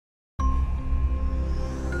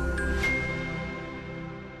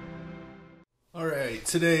Alright,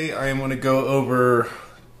 today I am going to go over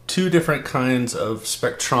two different kinds of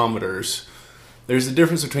spectrometers. There's a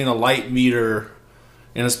difference between a light meter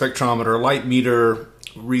and a spectrometer. A light meter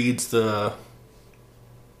reads the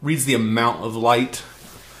amount of light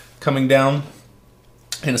coming down,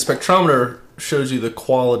 and a spectrometer shows you the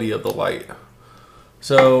quality of the light.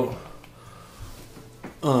 So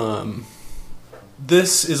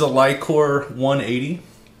this is a Li-Cor 180.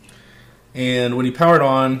 And when you power it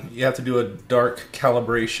on, you have to do a dark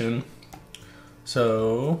calibration.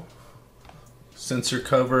 So sensor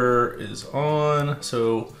cover is on,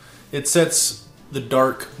 so it sets the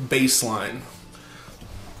dark baseline.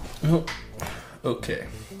 Okay,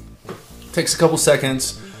 takes a couple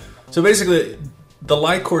seconds. So basically, the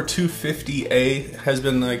Li-Cor 250A has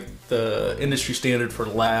been like the industry standard for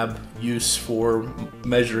lab use for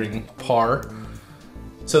measuring PAR.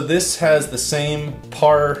 So this has the same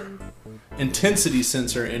PAR intensity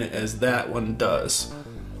sensor in it as that one does.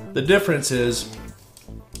 The difference is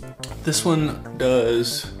this one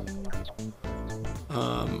does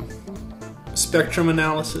spectrum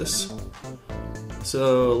analysis.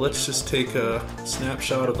 So let's just take a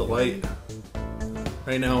snapshot of the light.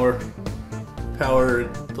 Right now we're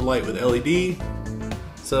powered the light with LED,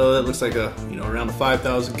 so that looks like around a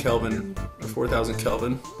 5,000 Kelvin or 4,000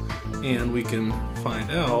 Kelvin, and we can find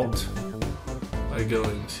out by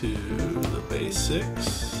going to the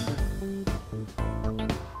basics.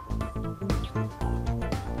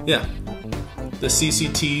 Yeah, the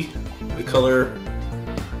CCT, the color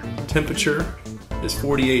temperature, is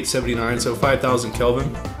 4879, so 5,000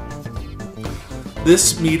 Kelvin.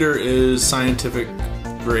 This meter is scientific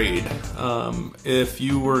grade. If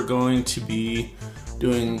you were going to be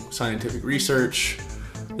doing scientific research,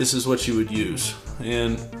 this is what you would use.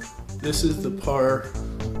 And this is the PAR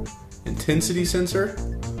intensity sensor,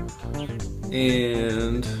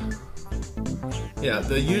 and yeah,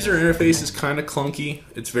 the user interface is kind of clunky.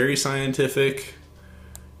 It's very scientific.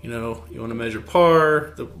 You want to measure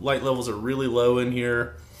PAR. The light levels are really low in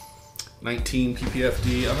here. 19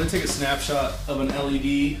 PPFD. I'm going to take a snapshot of an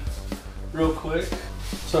LED real quick.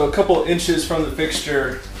 So a couple inches from the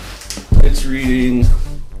fixture, it's reading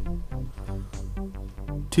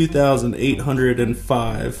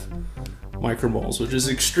 2,805 micromoles, which is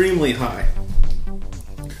extremely high.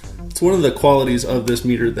 It's one of the qualities of this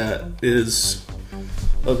meter that is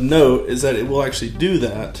of note, is that it will actually do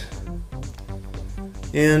that,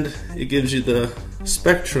 and it gives you the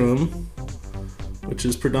spectrum, which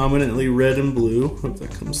is predominantly red and blue. Hope that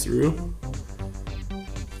comes through.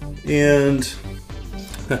 And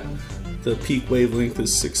the peak wavelength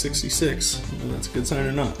is 666. Whether that's a good sign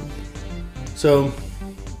or not. So,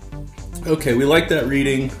 okay, we like that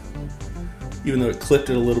reading, even though it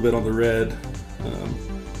clipped it a little bit on the red.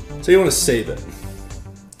 So you want to save it.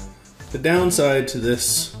 The downside to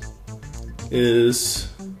this is,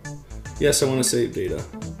 yes, I want to save data.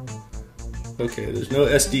 Okay, there's no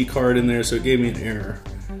SD card in there, so it gave me an error.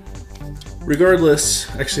 Regardless,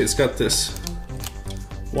 actually it's got this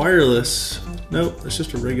wireless, nope, it's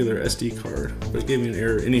just a regular SD card, but it gave me an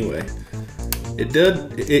error anyway.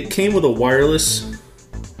 It came with a wireless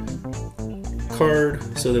card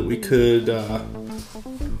so that we could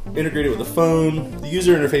integrate it with a phone. The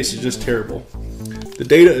user interface is just terrible. The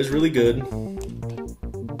data is really good.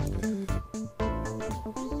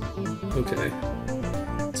 Okay,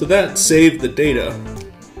 so that saved the data.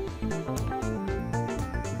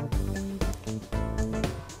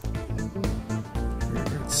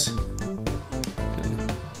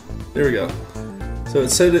 There we go. So it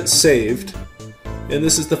said it's saved, and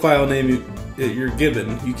this is the file name you're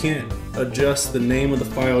given. You can't adjust the name of the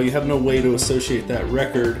file. You have no way to associate that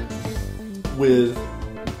record with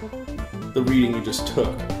the reading you just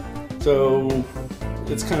took. So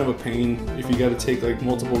it's kind of a pain if you got to take like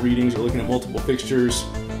multiple readings or looking at multiple fixtures.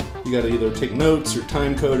 You got to either take notes or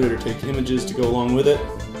time code it or take images to go along with it.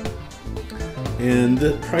 And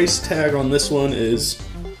the price tag on this one is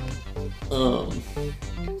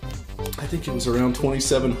I think it was around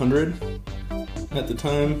 $2,700 at the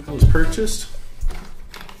time it was purchased.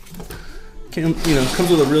 Comes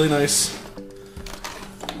with a really nice,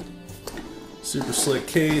 super slick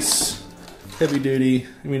case, heavy duty.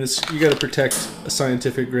 I mean, you got to protect a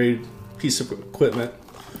scientific grade piece of equipment.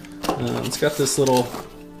 It's got this little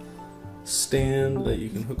stand that you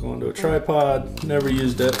can hook onto a tripod. Never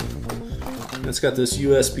used it. And it's got this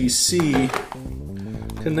USB-C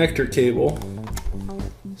connector cable,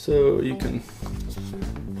 so you can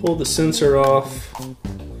pull the sensor off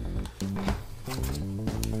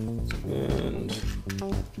and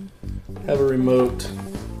have a remote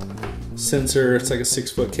sensor. It's like a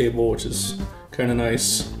 6-foot cable, which is kind of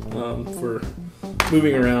nice for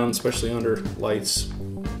moving around, especially under lights.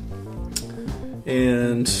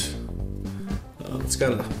 And it's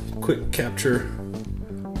got a quick capture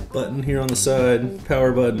button here on the side,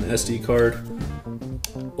 power button, SD card,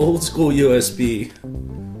 old school USB,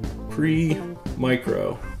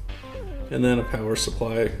 pre-micro, and then a power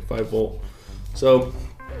supply, 5 volt. So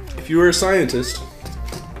if you were a scientist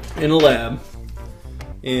in a lab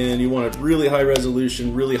and you wanted really high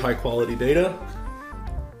resolution, really high quality data,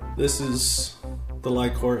 this is the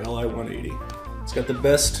Li-Cor Li-180. It's got the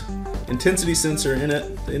best intensity sensor in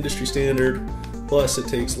it, the industry standard, plus it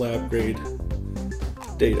takes lab grade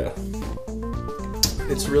data.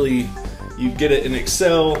 It's really, you get it in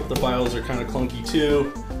Excel, the files are kind of clunky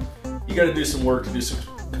too. You got to do some work to do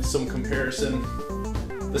some comparison.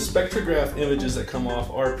 The spectrograph images that come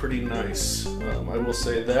off are pretty nice, I will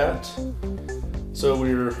say that. So when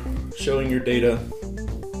you're showing your data,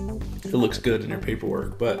 it looks good in your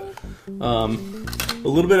paperwork, but a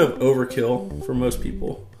little bit of overkill for most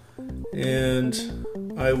people. And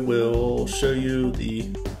I will show you the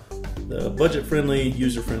budget-friendly,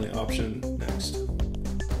 user-friendly option next.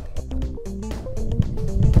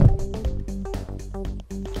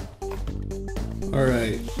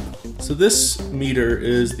 Alright, so this meter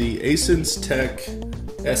is the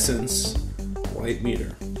AscenseTek Essence light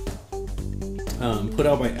meter. Put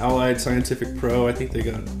out by Allied Scientific Pro. I think they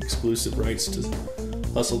got exclusive rights to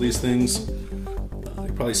hustle these things.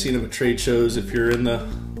 You've probably seen them at trade shows if you're in the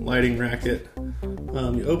lighting racket.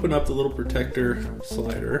 You open up the little protector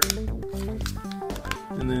slider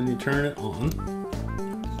and then you turn it on.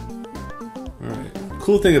 Alright,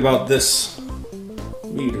 cool thing about this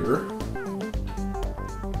meter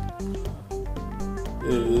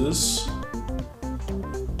is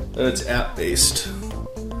that it's app based.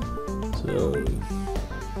 So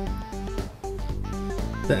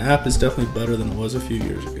the app is definitely better than it was a few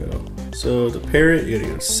years ago. So to pair it, you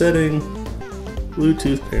gotta go to setting,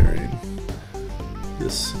 Bluetooth pairing,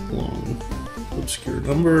 this long obscure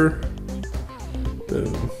number,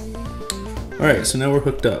 boom. Alright, so now we're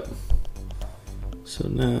hooked up. So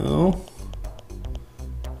now,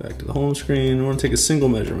 back to the home screen, we want to take a single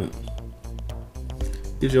measurement.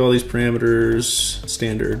 Gives you all these parameters,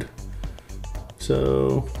 standard.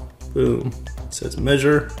 So, boom, it says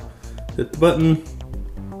measure, hit the button.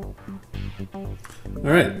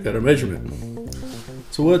 Alright, got our measurement.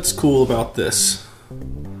 So what's cool about this?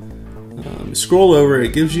 Scroll over,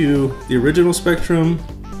 it gives you the original spectrum,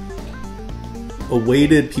 a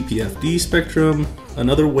weighted PPFD spectrum,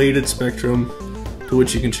 another weighted spectrum to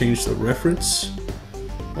which you can change the reference.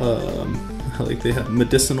 Like they have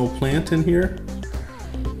medicinal plant in here.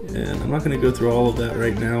 And I'm not going to go through all of that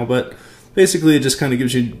right now, but basically it just kind of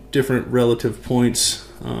gives you different relative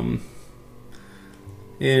points. And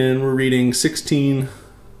we're reading 16,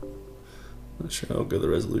 not sure how good the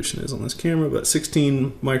resolution is on this camera, but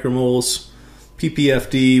 16 micromoles,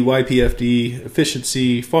 PPFD, YPFD,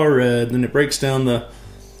 efficiency, far red, then it breaks down the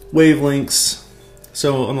wavelengths.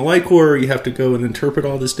 So on the Li-Cor, you have to go and interpret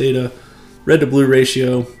all this data, red to blue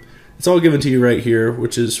ratio. It's all given to you right here,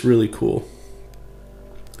 which is really cool.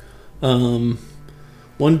 One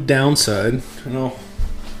downside, and I'll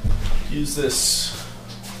use this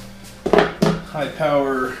high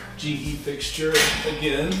power GE fixture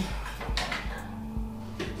again.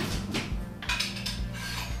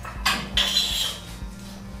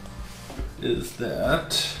 Is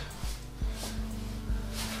that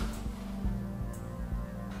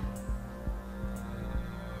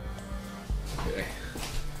okay?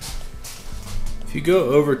 If you go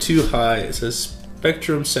over too high, it says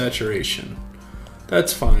spectrum saturation.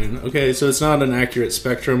 That's fine. Okay, so it's not an accurate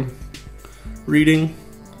spectrum reading,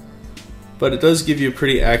 but it does give you a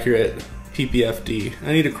pretty accurate PPFD.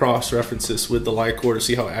 I need to cross-reference this with the Li-Cor to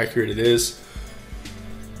see how accurate it is.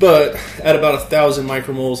 But at about 1,000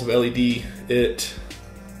 micromoles of LED, it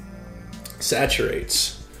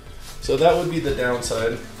saturates. So that would be the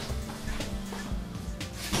downside.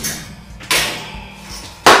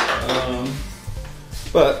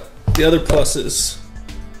 But the other pluses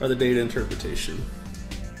are the data interpretation.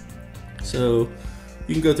 So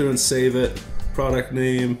you can go through and save it, product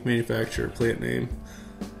name, manufacturer, plant name.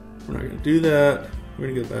 We're not going to do that. We're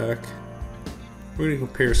going to go back. We're going to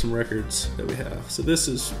compare some records that we have. So this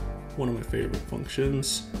is one of my favorite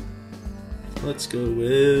functions. Let's go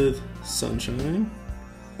with sunshine.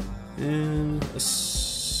 And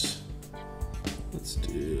let's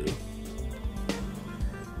do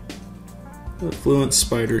Fluent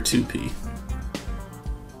Spider 2P.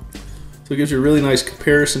 So it gives you a really nice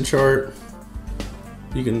comparison chart.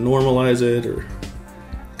 You can normalize it, or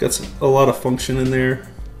got a lot of function in there.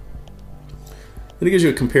 Then it gives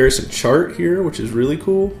you a comparison chart here, which is really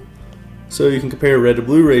cool. So you can compare red to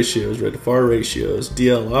blue ratios, red to far ratios,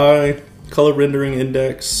 DLI, color rendering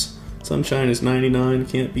index. Sunshine is 99,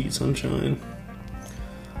 can't beat sunshine.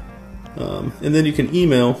 And then you can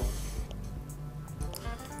email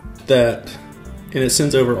that, and it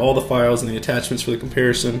sends over all the files and the attachments for the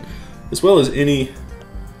comparison, as well as any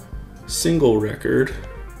single record.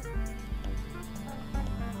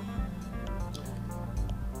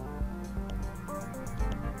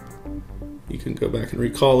 You can go back and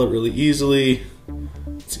recall it really easily.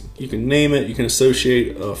 You can name it, you can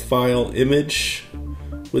associate a file image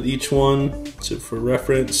with each one, so for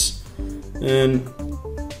reference. And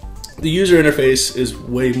the user interface is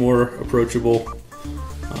way more approachable.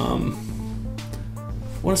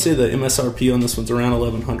 I want to say the MSRP on this one's around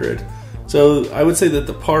 1100. So I would say that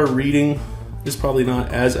the PAR reading is probably not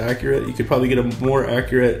as accurate. You could probably get a more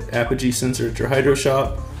accurate apogee sensor at your hydro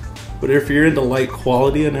shop. But if you're into light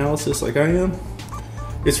quality analysis like I am,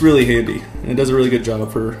 it's really handy and it does a really good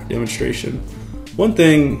job for demonstration. One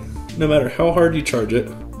thing, no matter how hard you charge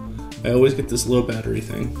it, I always get this low battery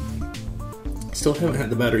thing. Still haven't had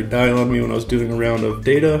the battery die on me when I was doing a round of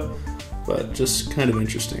data, but just kind of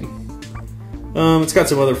interesting. It's got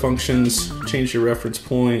some other functions. Change your reference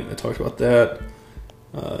point, I talked about that.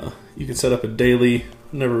 You can set up a daily,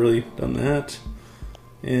 never really done that.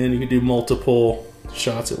 And you can do multiple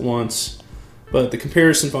shots at once. But the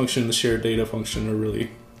comparison function and the shared data function are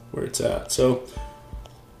really where it's at. So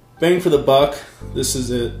bang for the buck, this is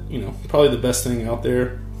it, probably the best thing out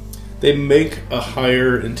there. They make a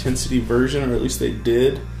higher intensity version, or at least they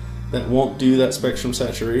did, that won't do that spectrum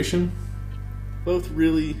saturation. Both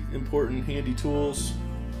really important, handy tools.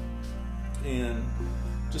 And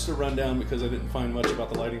just a rundown, because I didn't find much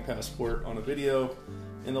about the Lighting Passport on a video,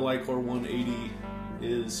 and the Li-Cor 180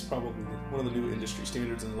 is probably one of the new industry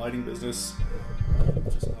standards in the lighting business.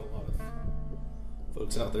 Just not a lot of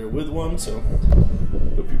folks out there with one, so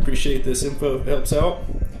hope you appreciate this info if it helps out.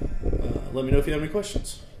 Let me know if you have any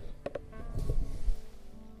questions.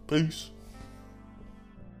 Peace.